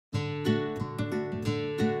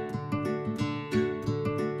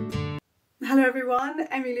Hello everyone,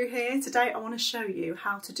 Emmylou here. Today I want to show you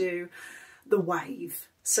how to do the wave.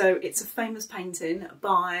 So it's a famous painting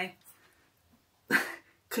by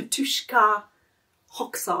Katsushika,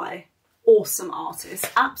 HOKUSAI'S. Awesome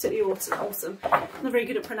artist, absolutely awesome. I'm not very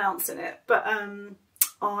good at pronouncing it, but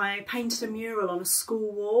I painted a mural on a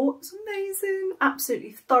school wall. It's amazing,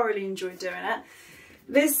 absolutely thoroughly enjoyed doing it.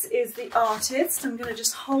 This is the artist. I'm going to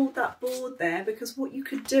just hold that board there because what you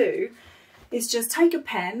could do is just take a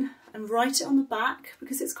pen and write it on the back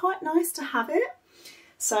because it's quite nice to have it.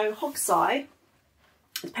 So HOKUSAI,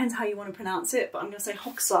 it depends how you want to pronounce it, but I'm going to say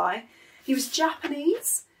HOKUSAI. He was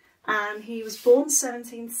Japanese and he was born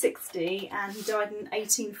 1760 and he died in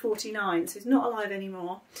 1849, so he's not alive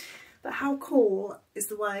anymore. But how cool is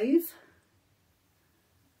the wave?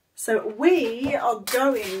 So we are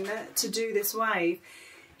going to do this wave.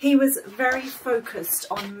 He was very focused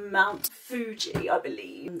on Mount Fuji, I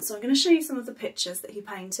believe. So I'm going to show you some of the pictures that he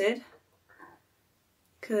painted.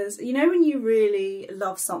 Because you know when you really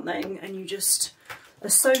love something and you just are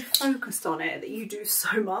so focused on it that you do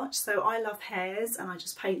so much. So I love hairs and I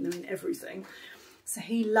just paint them in everything. So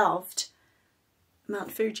he loved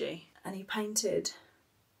Mount Fuji and he painted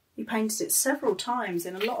it several times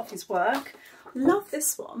in a lot of his work. Love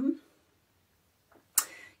this one. Can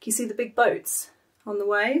you see the big boats on the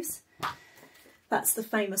waves? That's the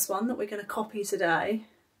famous one that we're going to copy today.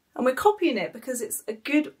 And we're copying it because it's a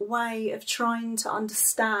good way of trying to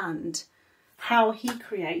understand how he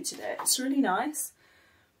created it. It's really nice.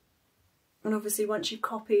 And obviously once you've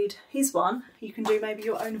copied his one, you can do maybe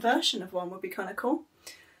your own version of one, would be kind of cool.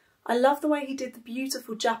 I love the way he did the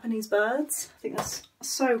beautiful Japanese birds. I think that's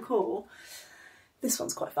so cool. This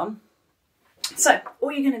one's quite fun. So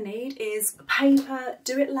all you're going to need is paper,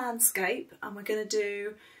 do it landscape, and we're going to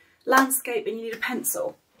do landscape and you need a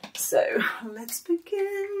pencil. So let's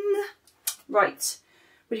begin. Right,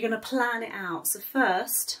 we're going to plan it out. So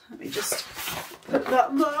first, let me just put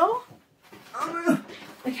that there.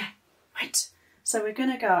 Okay, right. So we're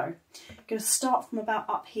going to start from about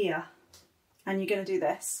up here and you're going to do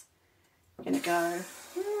this. You're going to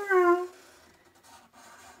go,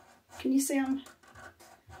 can you see I'm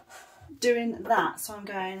doing that? So I'm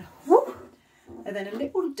going whoop, and then a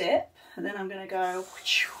little dip, and then I'm going to go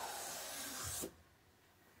whoosh.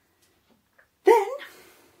 Then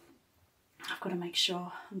I've got to make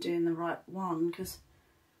sure I'm doing the right one because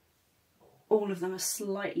all of them are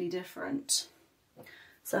slightly different.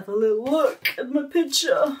 Let's have a little look at my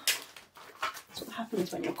picture. That's what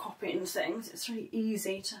happens when you're copying things. It's really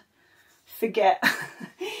easy to forget.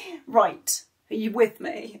 Right, are you with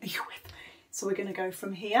me? Are you with me? So we're going to go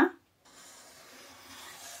from here.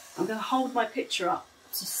 I'm going to hold my picture up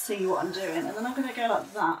to see what I'm doing, and then I'm going to go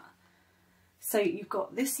like that. So you've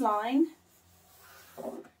got this line,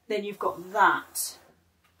 then you've got that.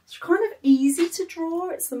 It's kind of easy to draw,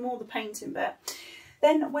 it's the painting bit.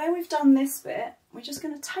 Then where we've done this bit, we're just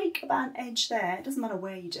going to take about an edge there, it doesn't matter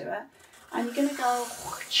where you do it, and you're going to go,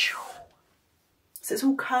 so it's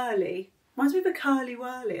all curly. Reminds me of a curly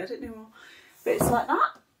whirly, I don't know, but it's like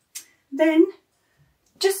that. Then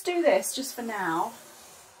just do this, just for now.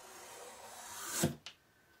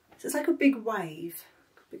 So it's like a big wave,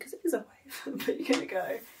 because it is a wave, but you're going to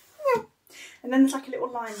go, and then there's like a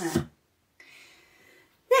little line there.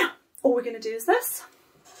 Now, all we're going to do is this.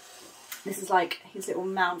 This is like his little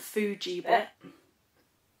Mount Fuji bit.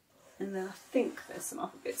 And then I think there's some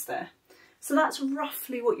other bits there. So that's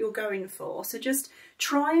roughly what you're going for. So just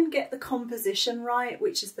try and get the composition right,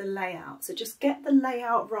 which is the layout. So just get the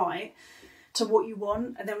layout right to what you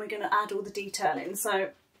want, and then we're going to add all the detail in. So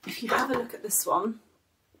if you have a look at this one,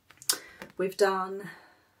 we've done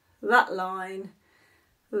that line,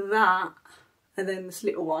 that, and then this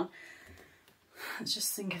little one. Let's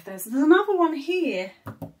just think if there's another one here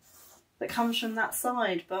that comes from that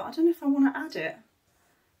side, but I don't know if I want to add it.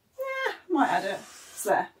 Yeah, I might add it. It's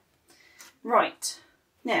there. Right,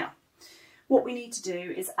 now what we need to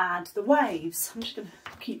do is add the waves. I'm just going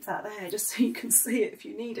to keep that there just so you can see it if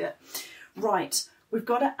you need it. Right, we've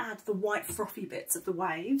got to add the white frothy bits of the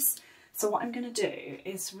waves. So what I'm going to do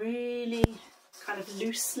is really kind of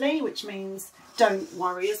loosely, which means don't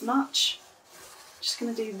worry as much. Just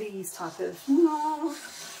going to do these type of,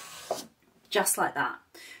 just like that.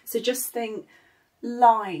 So just think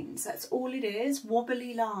lines, that's all it is,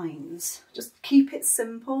 wobbly lines. Just keep it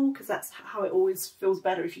simple because that's how it always feels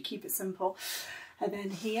better if you keep it simple. And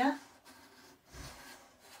then here,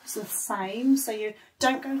 it's the same. So you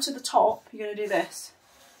don't go to the top, you're going to do this.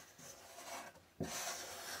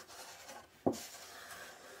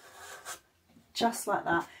 Just like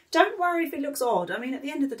that. Don't worry if it looks odd. I mean, at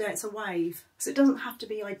the end of the day, it's a wave, so it doesn't have to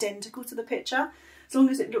be identical to the picture, as long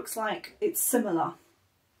as it looks like it's similar.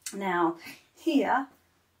 Now, here,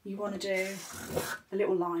 you want to do a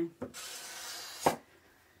little line.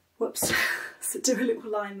 Whoops. So do a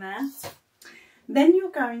little line there. Then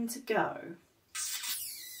you're going to go,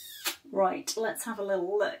 right, let's have a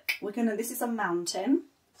little look. This is a mountain,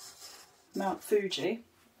 Mount Fuji.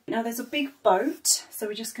 Now there's a big boat, so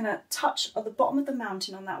we're just going to touch at the bottom of the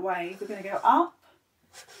mountain on that wave. We're going to go up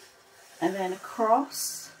and then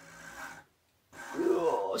across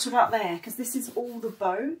to about there, because this is all the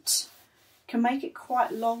boat. Can make it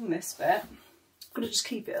quite long, this bit. I'm going to just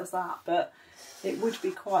keep it as that, but it would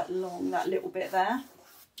be quite long, that little bit there.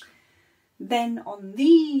 Then on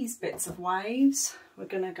these bits of waves, we're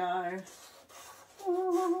going to go.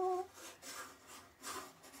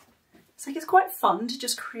 It's like, it's quite fun to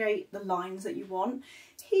just create the lines that you want.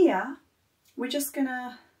 Here, we're just going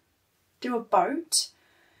to do a boat.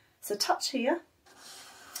 So touch here,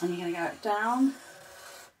 and you're going to go down,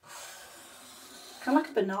 kind of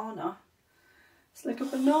like a banana. It's like a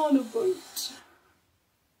banana boat.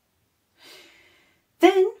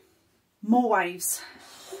 Then, more waves.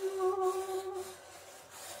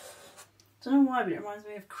 Don't know why, but it reminds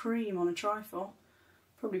me of cream on a trifle.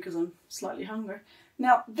 Probably because I'm slightly hungry.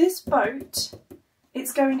 Now, this boat,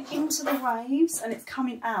 it's going into the waves and it's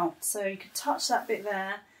coming out. So you could touch that bit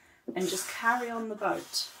there and just carry on the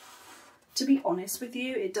boat. To be honest with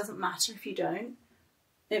you, it doesn't matter if you don't.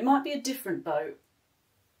 It might be a different boat.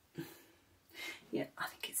 Yeah, I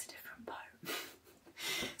think it's a different boat.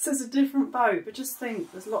 So it's a different boat, but just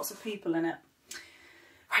think, there's lots of people in it.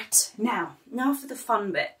 Right, now for the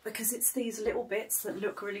fun bit, because it's these little bits that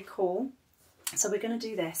look really cool. So we're going to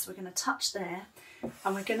do this, we're going to touch there,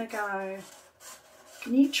 and we're going to go,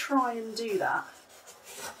 can you try and do that?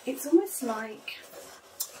 It's almost like,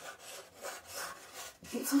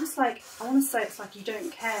 I want to say it's like you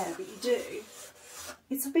don't care, but you do.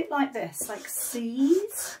 It's a bit like this, like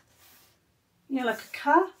C's, you know, like a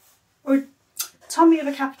K, or a tummy of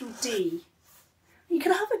a capital D. You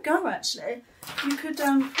could have a go, actually. You could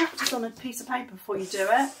practice on a piece of paper before you do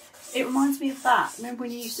it. It reminds me of that. Remember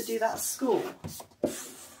when you used to do that at school?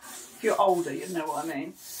 If you're older, you'd know what I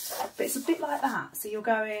mean. But it's a bit like that. So you're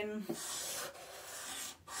going,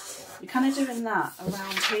 you're kind of doing that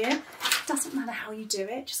around here. It doesn't matter how you do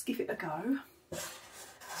it, just give it a go.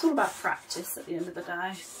 It's all about practice at the end of the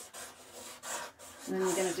day. And then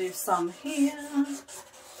you're going to do some here.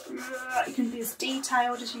 You can be as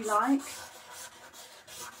detailed as you like.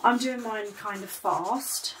 I'm doing mine kind of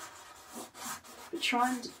fast, but try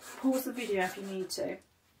and pause the video if you need to.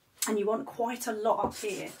 And you want quite a lot up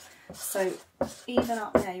here. So even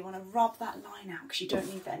up there, you want to rub that line out because you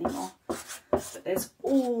don't need that anymore. But there's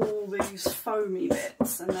all these foamy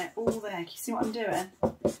bits and they're all there. Can you see what I'm doing?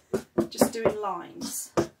 Just doing lines.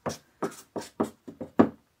 And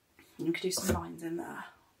you could do some lines in there.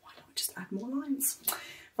 Why don't we just add more lines?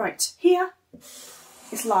 Right, here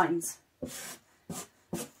is lines.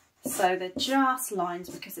 So they're just lines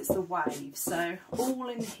because it's the wave. So all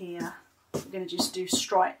in here, we're going to just do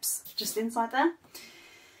stripes just inside there.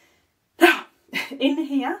 Now, in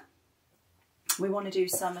here, we want to do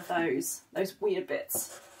some of those weird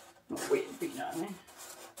bits. Not weird, but you know what I mean.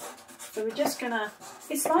 So we're just going to,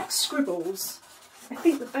 it's like scribbles. I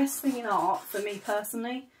think the best thing in art, for me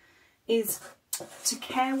personally, is to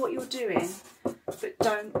care what you're doing, but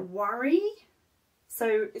don't worry.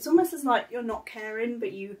 So it's almost as like you're not caring,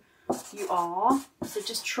 but you are. So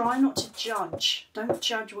just try not to judge. Don't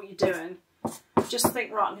judge what you're doing. Just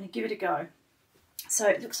think, right, I'm going to give it a go. So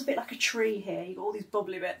it looks a bit like a tree here. You've got all these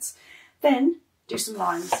bubbly bits. Then do some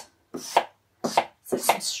lines. So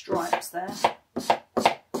some stripes there.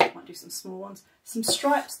 Might do some small ones. Some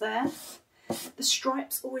stripes there. The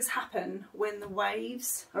stripes always happen when the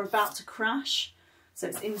waves are about to crash. So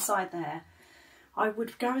it's inside there. I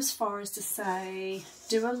would go as far as to say,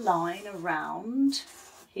 do a line around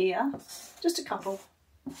here, just a couple.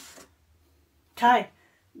 Okay,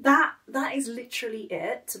 that is literally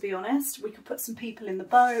it, to be honest. We could put some people in the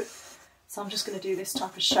boat, so I'm just going to do this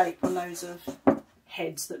type of shape with loads of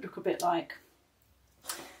heads that look a bit like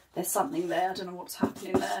there's something there. I don't know what's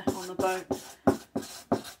happening there on the boat,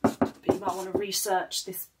 but you might want to research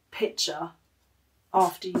this picture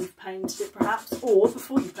after you've painted it perhaps, or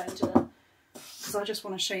before you've painted it, because I just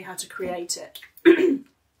want to show you how to create it.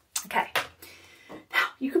 Okay.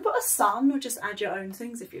 You could put a sun or just add your own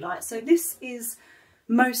things if you like. So this is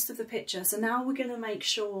most of the picture. So now we're going to make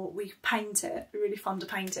sure we paint it. It's really fun to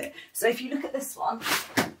paint it. So if you look at this one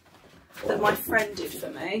that my friend did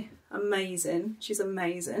for me, amazing. She's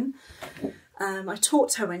amazing. I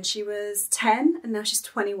taught her when she was 10 and now she's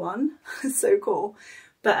 21. So cool.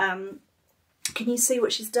 But can you see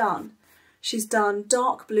what she's done? She's done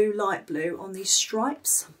dark blue, light blue on these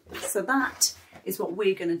stripes. So that is what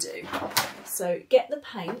we're going to do. So get the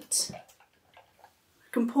paint.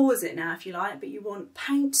 You can pause it now if you like, but you want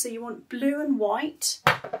paint, so you want blue and white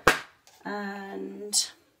and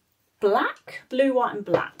black, blue, white and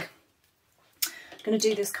black. I'm going to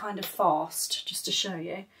do this kind of fast just to show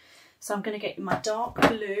you. So I'm going to get my dark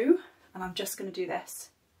blue and I'm just going to do this.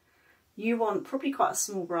 You want probably quite a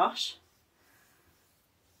small brush.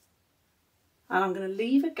 And I'm going to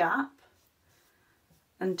leave a gap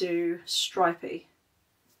and do stripy.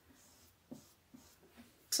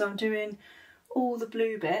 So I'm doing all the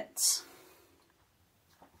blue bits,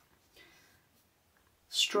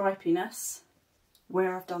 stripiness,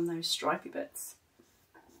 where I've done those stripy bits.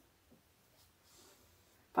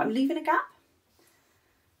 But I'm leaving a gap.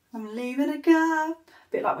 I'm leaving a gap. A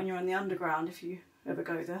bit like when you're in the underground, if you ever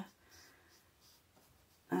go there.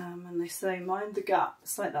 And they say, mind the gap.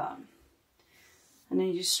 It's like that. And then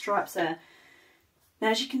you do stripes there.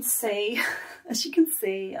 Now, as you can see,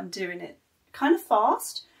 I'm doing it kind of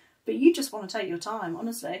fast, but you just want to take your time,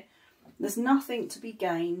 honestly. There's nothing to be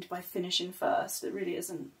gained by finishing first. It really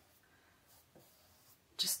isn't.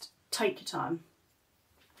 Just take your time.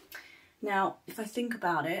 Now, if I think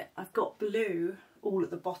about it, I've got blue all at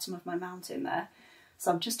the bottom of my mountain there.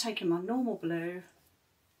 So I'm just taking my normal blue.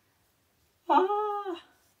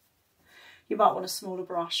 You might want a smaller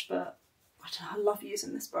brush, but I don't know, I love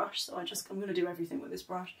using this brush, so I'm going to do everything with this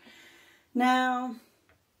brush. Now,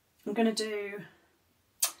 I'm going to do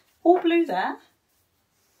all blue there.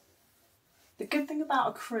 The good thing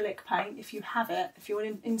about acrylic paint, if you have it, if you're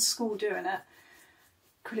in school doing it,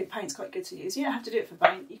 acrylic paint's quite good to use. You don't have to do it for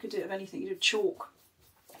paint, you could do it with anything. You do chalk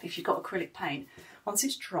if you've got acrylic paint. Once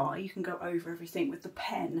it's dry, you can go over everything with the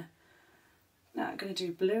pen. Now I'm going to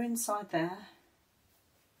do blue inside there.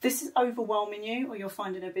 This is overwhelming you, or you're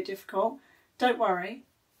finding it a bit difficult. Don't worry,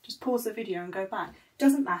 just pause the video and go back.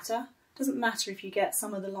 Doesn't matter. Doesn't matter if you get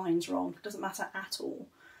some of the lines wrong. Doesn't matter at all.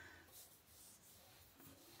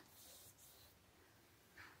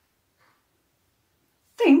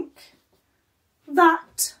 Think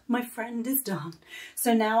that, my friend, is done.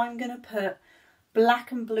 So now I'm going to put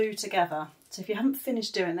black and blue together. So if you haven't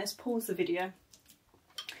finished doing this, pause the video.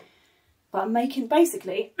 But I'm making,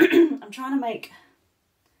 basically, I'm trying to make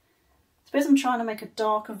a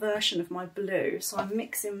darker version of my blue. So I'm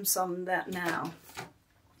mixing some of that now.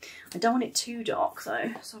 I don't want it too dark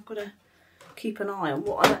though, so I've got to keep an eye on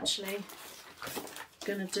what I'm actually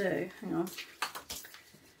going to do. Hang on.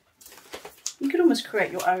 You could almost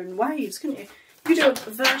create your own waves, couldn't you? You could do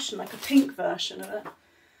a version, like a pink version of it.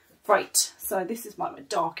 Right, so this is my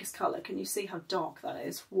darkest colour. Can you see how dark that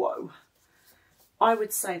is? Whoa. I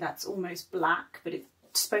would say that's almost black, but it's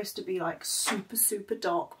supposed to be like super, super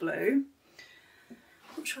dark blue.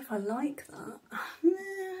 Not sure if I like that.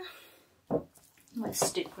 Nah. I might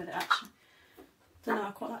stick with it actually. Don't know,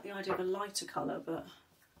 I quite like the idea of a lighter colour, but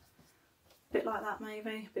a bit like that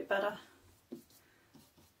maybe, a bit better.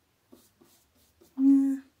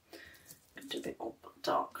 Could do a bit more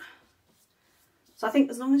dark. So I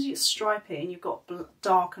think as long as it's stripy and you've got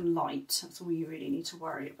dark and light, that's all you really need to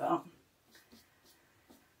worry about.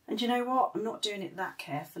 And you know what? I'm not doing it that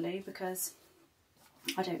carefully because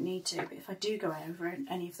I don't need to, but if I do go over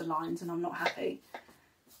any of the lines and I'm not happy,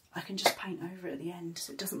 I can just paint over it at the end,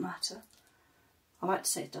 so it doesn't matter. I like to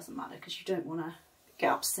say it doesn't matter because you don't want to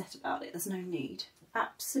get upset about it. There's no need.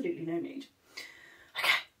 Absolutely no need.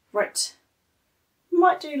 Okay, right.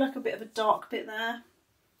 Might do like a bit of a dark bit there.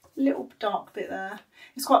 Little dark bit there.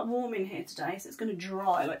 It's quite warm in here today, so it's going to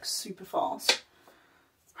dry like super fast.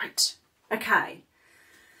 Right, okay.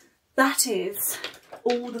 That is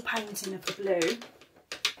all the painting of the blue.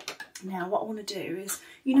 Now what I want to do is,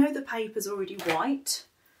 you know the paper's already white.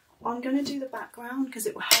 I'm going to do the background because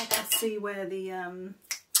it will help us see where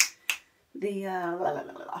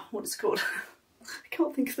what it's called. I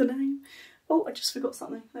can't think of the name. Oh, I just forgot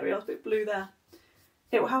something. There we are, a bit blue there.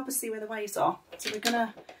 It will help us see where the waves are. So we're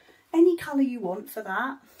gonna, any colour you want for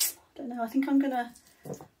that. I don't know, I think I'm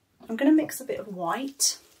gonna mix a bit of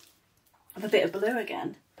white with a bit of blue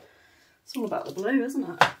again. It's all about the blue, isn't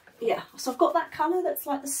it? Yeah, so I've got that colour that's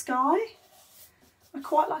like the sky. I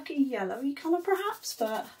quite like a yellowy colour perhaps,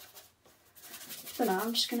 but I don't know,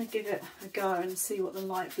 I'm just gonna give it a go and see what the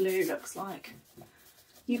light blue looks like.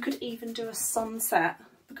 You could even do a sunset,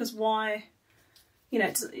 because why? You know,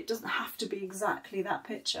 it doesn't have to be exactly that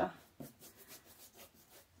picture.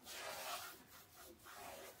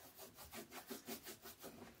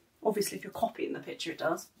 Obviously, if you're copying the picture, it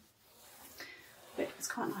does. it's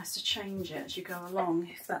quite nice to change it as you go along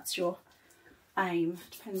if that's your aim.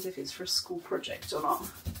 Depends if it's for a school project or not.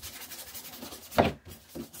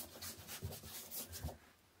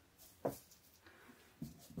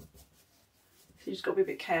 You just got to be a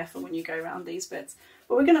bit careful when you go around these bits.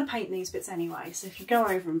 But we're going to paint these bits anyway, so if you go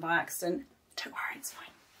over them by accident, don't worry, it's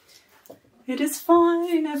fine. It is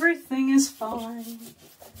fine, everything is fine.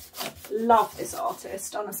 Love this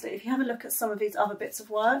artist, honestly. If you have a look at some of these other bits of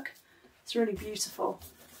work, it's really beautiful.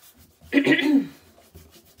 Done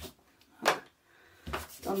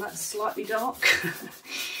that slightly dark.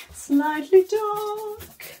 Slightly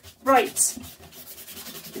dark. Right.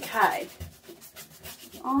 Okay.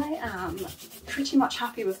 I am pretty much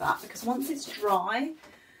happy with that because once it's dry,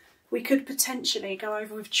 we could potentially go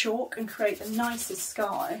over with chalk and create the nicest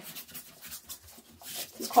sky.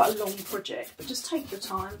 It's quite a long project, but just take your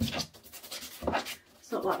time.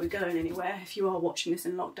 It's not like we're going anywhere if you are watching this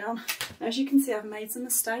in lockdown. As you can see, I've made some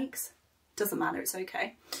mistakes. Doesn't matter, it's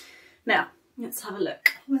okay. Now, let's have a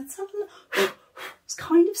look. Let's have a look. It's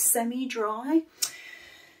kind of semi-dry.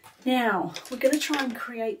 Now, we're going to try and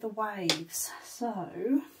create the waves.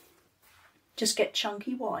 So, just get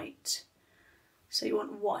chunky white. So you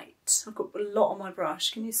want white. I've got a lot on my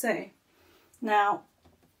brush, can you see? Now,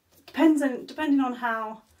 depending on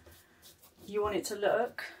how you want it to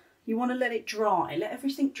look, you want to let it dry. Let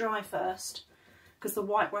everything dry first, because the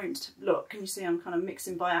white won't look. Can you see I'm kind of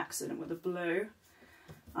mixing by accident with the blue,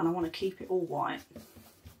 and I want to keep it all white.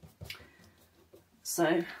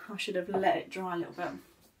 So I should have let it dry a little bit.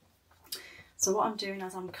 So what I'm doing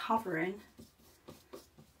is I'm covering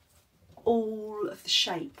all of the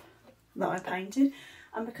shape that I painted,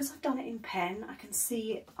 and because I've done it in pen, I can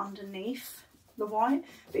see it underneath the white.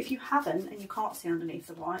 But if you haven't and you can't see underneath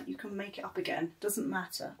the white, you can make it up again, doesn't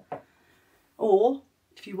matter. Or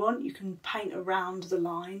if you want, you can paint around the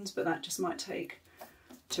lines, but that just might take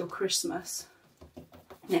till Christmas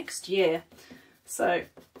next year. So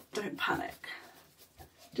don't panic.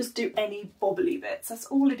 Just do any bobbly bits. That's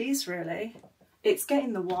all it is really. It's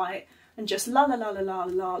getting the white and just la la la la la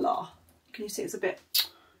la la. Can you see it's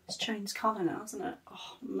it's changed colour now, hasn't it?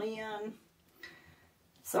 Oh man.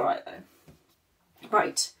 It's alright though.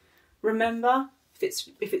 Right. Remember,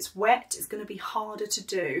 if it's wet, it's going to be harder to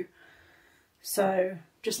do. So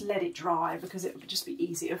just let it dry because it would just be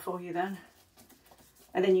easier for you then.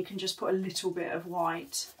 And then you can just put a little bit of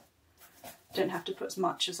white. Don't have to put as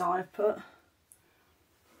much as I've put.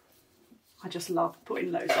 I just love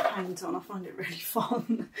putting loads of paint on. I find it really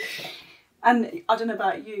fun. And I don't know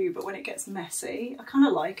about you, but when it gets messy, I kind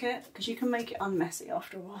of like it because you can make it unmessy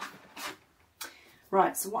after a while.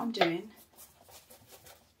 Right, so what I'm doing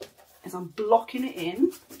is I'm blocking it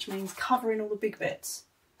in, which means covering all the big bits.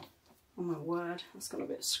 Oh my word, that's got a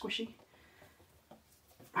bit squishy.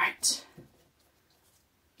 Right.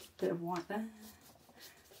 Bit of white there.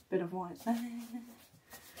 Bit of white there.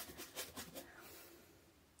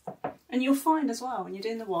 And you'll find as well, when you're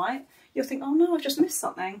doing the white, you'll think, oh no, I've just missed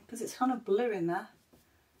something, because it's kind of blue in there.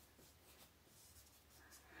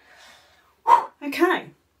 Okay.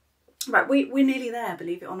 Right, we're nearly there,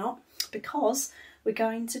 believe it or not, because we're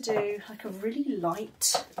going to do like a really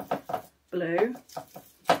light blue.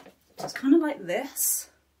 So it's kind of like this.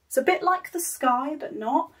 It's a bit like the sky, but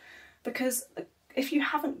not, because if you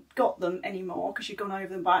haven't got them anymore, because you've gone over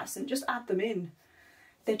them by accident, just add them in.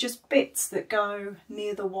 They're just bits that go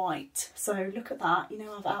near the white. So look at that, you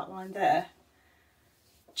know, I've outlined there.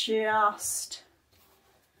 Just,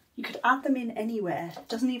 you could add them in anywhere. It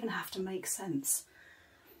doesn't even have to make sense.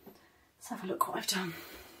 Let's have a look what I've done.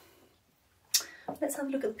 Let's have a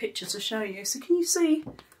look at the picture to show you. So can you see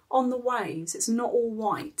on the waves, it's not all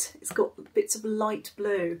white. It's got bits of light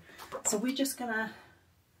blue. So we're just gonna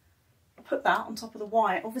put that on top of the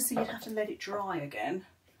white. Obviously you'd have to let it dry again.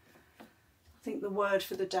 I think the word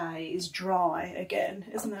for the day is dry again,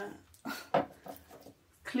 isn't it?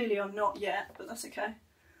 Clearly I'm not yet, but that's okay.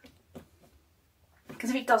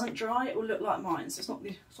 Because if it doesn't dry, it will look like mine, so it's not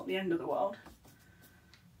the end of the world.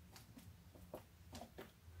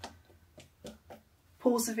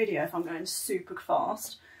 Pause the video if I'm going super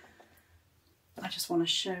fast. I just want to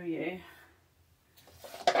show you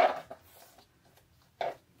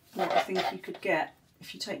what I think you could get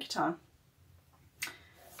if you take your time.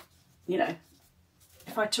 You know,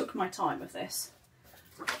 if I took my time with this,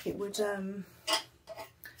 it would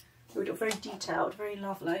look very detailed, very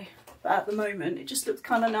lovely. But at the moment, it just looks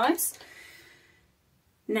kind of nice.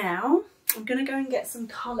 Now, I'm going to go and get some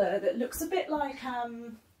colour that looks a bit like,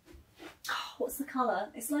 what's the colour?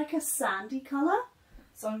 It's like a sandy colour.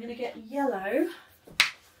 So I'm going to get yellow.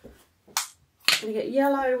 I'm going to get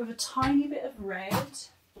yellow with a tiny bit of red.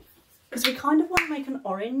 because we kind of want to make an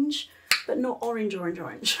orange, but not orange, orange,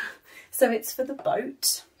 orange. So it's for the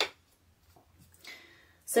boat.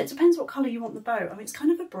 So it depends what colour you want the boat. I mean, it's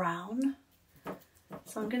kind of a brown.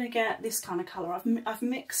 So I'm going to get this kind of colour. I've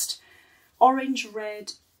mixed orange,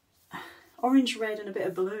 red and a bit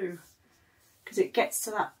of blue, because it gets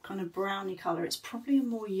to that kind of browny colour. It's probably a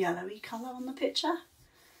more yellowy colour on the picture,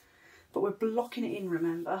 but we're blocking it in,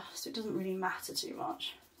 remember, so it doesn't really matter too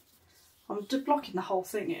much. I'm just blocking the whole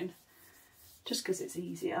thing in, just because it's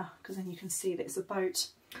easier, because then you can see that it's a boat.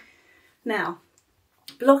 Now,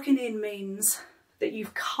 blocking in means that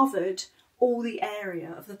you've covered all the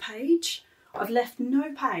area of the page. I've left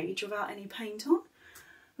no page without any paint on,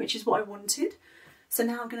 which is what I wanted. So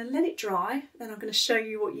now I'm going to let it dry, then I'm going to show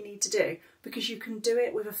you what you need to do, because you can do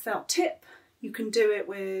it with a felt tip, you can do it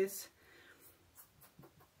with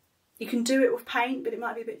paint, but it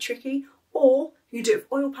might be a bit tricky, or you do it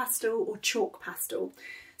with oil pastel or chalk pastel.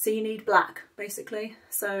 So you need black, basically.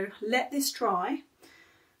 So let this dry,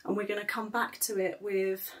 and we're going to come back to it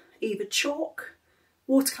with either chalk,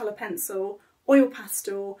 watercolour pencil, oil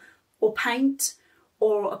pastel, or paint,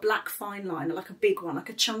 or a black fine liner, like a big one, like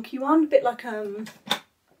a chunky one, a bit like a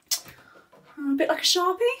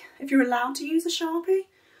Sharpie, if you're allowed to use a Sharpie.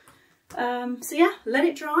 So yeah, let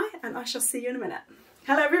it dry, and I shall see you in a minute.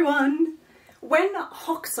 Hello everyone! When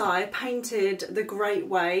Hokusai painted the Great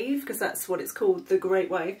Wave, because that's what it's called, the Great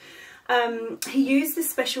Wave, he used this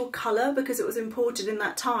special colour because it was imported in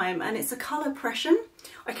that time, and it's a colour Prussian.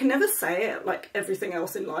 I can never say it, like everything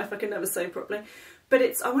else in life, I can never say properly. But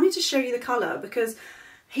I wanted to show you the colour because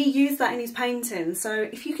he used that in his painting. So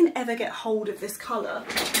if you can ever get hold of this colour,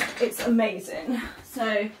 it's amazing.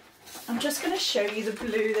 So I'm just going to show you the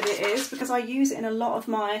blue that it is, because I use it in a lot of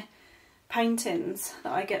my paintings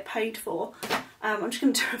that I get paid for. I'm just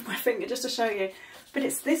going to do it with my finger just to show you. But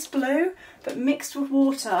it's this blue, but mixed with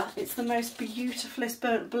water. It's the most beautifulest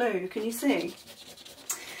blue, can you see?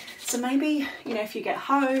 So maybe, you know, if you get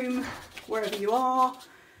home, wherever you are,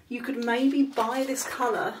 you could maybe buy this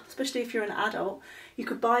colour, especially if you're an adult, you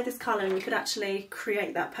could buy this colour and you could actually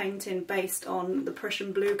create that painting based on the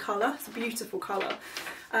Prussian blue colour. It's a beautiful colour.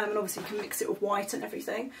 And obviously you can mix it with white and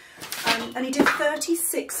everything. And he did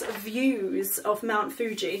 36 views of Mount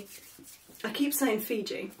Fuji. I keep saying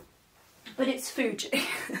Fiji, but it's Fuji.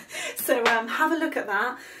 So have a look at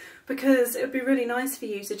that, because it would be really nice for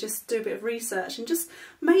you to just do a bit of research and just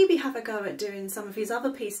maybe have a go at doing some of his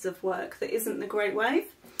other pieces of work that isn't the Great Wave.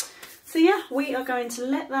 So yeah, we are going to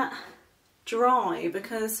let that dry,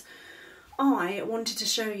 because I wanted to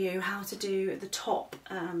show you how to do the top,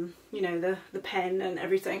 you know, the pen and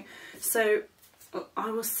everything. So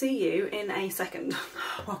I will see you in a second.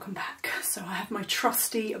 Welcome back. So I have my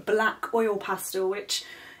trusty black oil pastel, which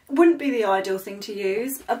wouldn't be the ideal thing to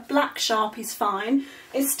use. A black Sharpie's fine.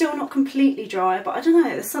 It's still not completely dry, but I don't know,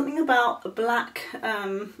 there's something about a black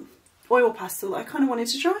oil pastel that I kind of wanted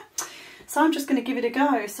to try. So I'm just going to give it a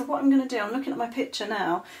go. So what I'm going to do, I'm looking at my picture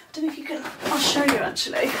now. I don't know if you can, I'll show you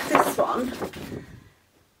actually. This one,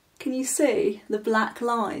 can you see the black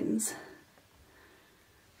lines?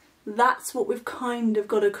 That's what we've kind of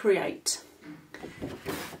got to create.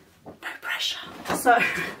 No pressure. So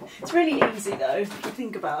it's really easy though, if you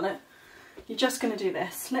think about it. You're just going to do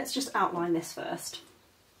this. Let's just outline this first.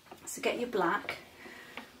 So get your black,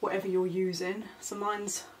 whatever you're using. So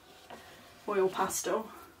mine's oil pastel,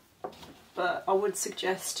 but I would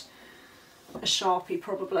suggest a Sharpie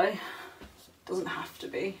probably. Doesn't have to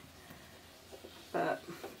be, but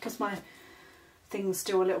because my thing's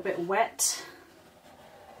still a little bit wet,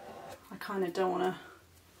 I kind of don't want to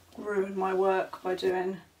ruin my work by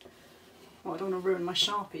doing, well, I don't want to ruin my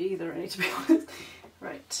Sharpie either, really, to be honest.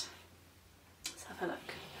 Right, let's have a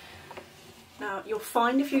look. Now you'll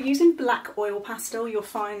find if you're using black oil pastel, you'll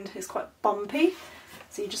find it's quite bumpy,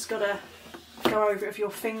 so you just got to go over it with your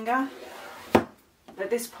finger. At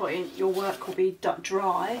this point your work will be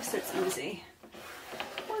dry, so it's easy.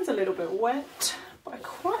 Mine's a little bit wet, but I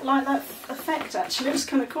quite like that effect actually, it's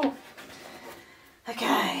kind of cool.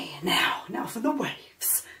 Okay, now for the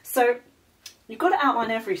waves. So you've got to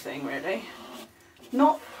outline everything really.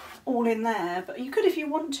 Not all in there, but you could if you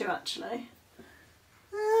want to actually.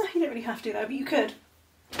 You don't really have to though, but you could.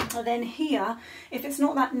 And then here, if it's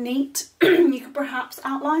not that neat, you could perhaps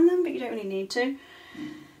outline them, but you don't really need to.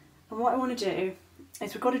 And what I want to do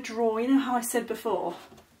is we've got to draw, you know how I said before,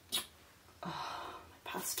 oh,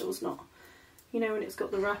 my pastel's not, you know when it's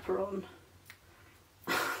got the wrapper on.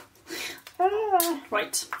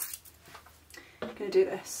 Right, I'm going to do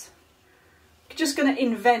this. Just going to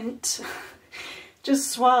invent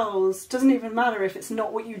just swirls. Doesn't even matter if it's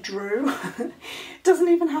not what you drew. Doesn't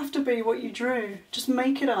even have to be what you drew. Just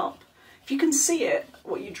make it up. If you can see it,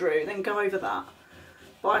 what you drew, then go over that.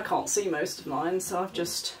 But I can't see most of mine, so I've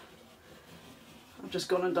just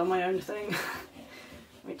gone and done my own thing,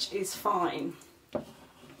 which is fine.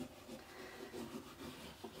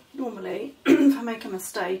 Normally, if I make a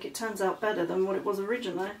mistake, it turns out better than what it was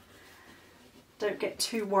originally. Don't get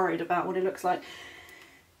too worried about what it looks like.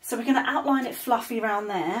 So we're going to outline it fluffy around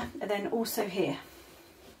there, and then also here.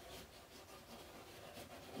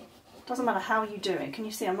 Doesn't matter how you do it. Can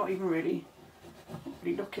you see I'm not even really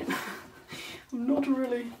looking? I'm not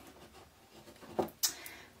really.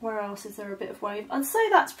 Where else is there a bit of wave? I'd say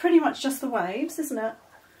that's pretty much just the waves, isn't it?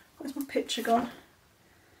 Where's my picture gone?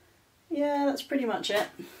 Yeah, that's pretty much it.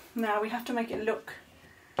 Now we have to make it look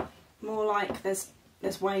more like there's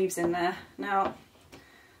waves in there. Now,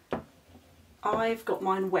 I've got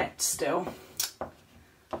mine wet still,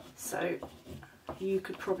 so you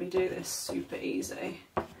could probably do this super easy.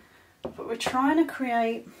 But we're trying to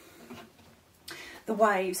create the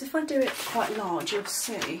waves. If I do it quite large, you'll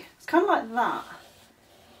see. It's kind of like that.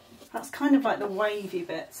 That's kind of like the wavy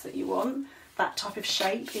bits that you want. That type of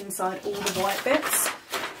shape inside all the white bits.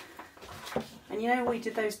 And you know we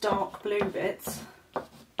did those dark blue bits?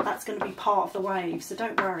 That's going to be part of the wave, so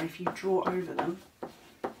don't worry if you draw over them.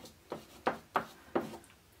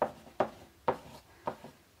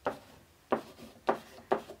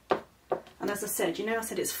 And as I said, you know I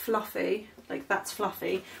said it's fluffy, like that's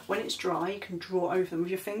fluffy. When it's dry you can draw over them with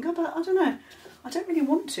your finger, but I don't know. I don't really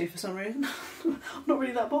want to for some reason. I'm not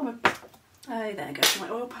really that bothered. Oh, there goes my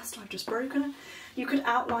oil pastel, I've just broken it. You could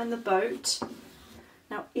outline the boat.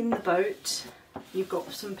 Now in the boat you've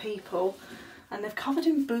got some people and they're covered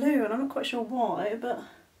in blue and I'm not quite sure why, but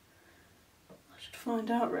I should find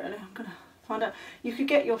out really. I'm going to find out. You could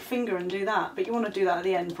get your finger and do that, but you want to do that at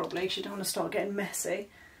the end probably because you don't want to start getting messy.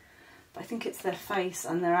 But I think it's their face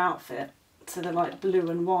and their outfit, so they're like blue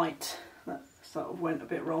and white. That sort of went a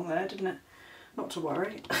bit wrong there, didn't it? Not to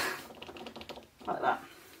worry. Like that.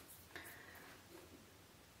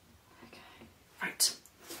 Okay, right.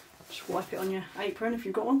 Just wipe it on your apron if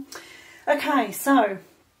you've got one. Okay, so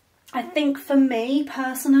I think for me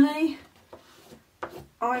personally,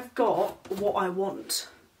 I've got what I want.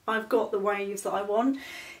 I've got the waves that I want.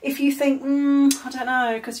 If you think, I don't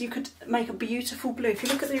know, because you could make a beautiful blue. If you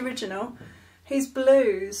look at the original, his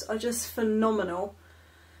blues are just phenomenal.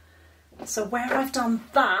 So where I've done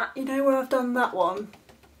that, you know where I've done that one,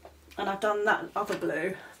 and I've done that other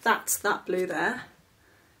blue, that's that blue there.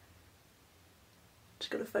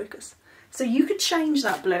 Just got to focus. So you could change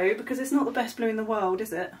that blue, because it's not the best blue in the world,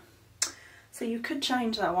 is it? So you could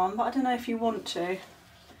change that one, but I don't know if you want to.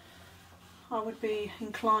 I would be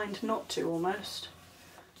inclined not to, almost.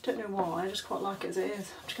 Don't know why, I just quite like it as it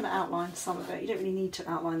is. I'm just going to outline some of it. You don't really need to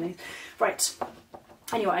outline these. Right.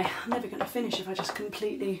 Anyway, I'm never going to finish if I just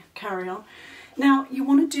completely carry on. Now, you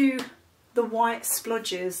want to do the white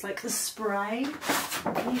splodges, like the spray.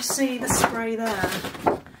 Can you see the spray there?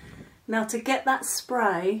 Now, to get that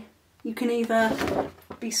spray, you can either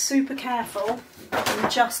be super careful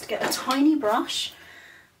and just get a tiny brush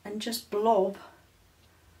and just blob.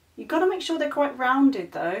 You've got to make sure they're quite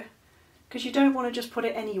rounded though, because you don't want to just put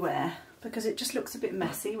it anywhere, because it just looks a bit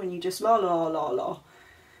messy when you just la la la la.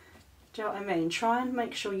 Do you know what I mean? Try and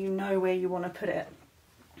make sure you know where you want to put it.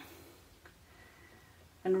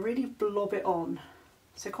 And really blob it on.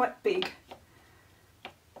 So quite big.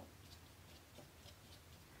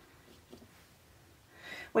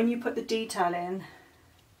 When you put the detail in,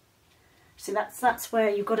 see that's where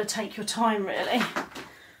you've got to take your time really,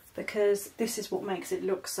 because this is what makes it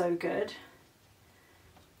look so good.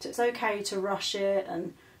 So it's okay to rush it, and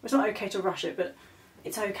well, it's not okay to rush it, but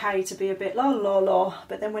it's okay to be a bit la la la,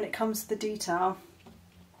 but then when it comes to the detail,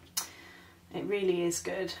 it really is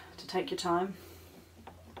good to take your time.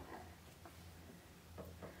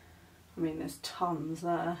 I mean, there's tons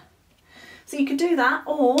there. So you could do that,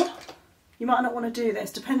 or you might not want to do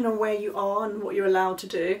this, depending on where you are and what you're allowed to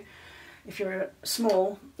do. If you're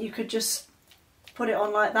small, you could just put it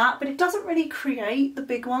on like that, but it doesn't really create the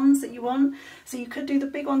big ones that you want. So you could do the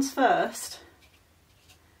big ones first,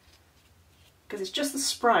 because it's just the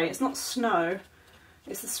spray, it's not snow,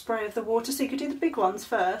 it's the spray of the water. So you could do the big ones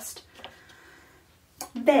first,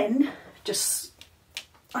 then I just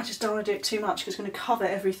don't want to do it too much because it's going to cover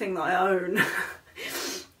everything that I own.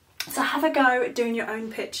 So have a go at doing your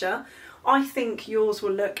own picture. I think yours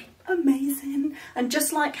will look amazing, and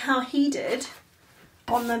just like how he did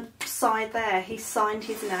on the side there, he signed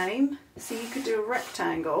his name, so you could do a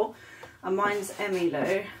rectangle, and mine's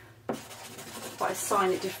Emmylou, but I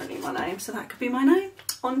sign it differently, my name, so that could be my name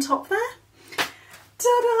on top there.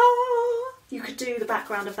 Ta-da! you could do the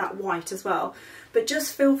background of that white as well, but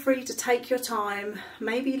just feel free to take your time,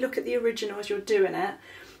 maybe look at the original as you're doing it,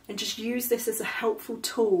 and just use this as a helpful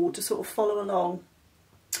tool to sort of follow along.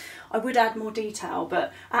 I would add more detail,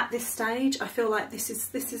 but at this stage I feel like this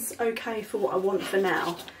is okay for what I want for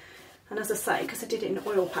now. And as I say, because I did it in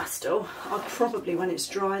oil pastel, I'd probably, when it's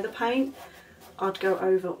dry, the paint, I'd go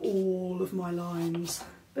over all of my lines.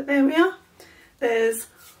 But there we are. There's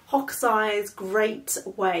HOKUSAI'S Great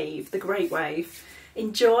Wave, the Great Wave.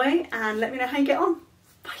 Enjoy and let me know how you get on.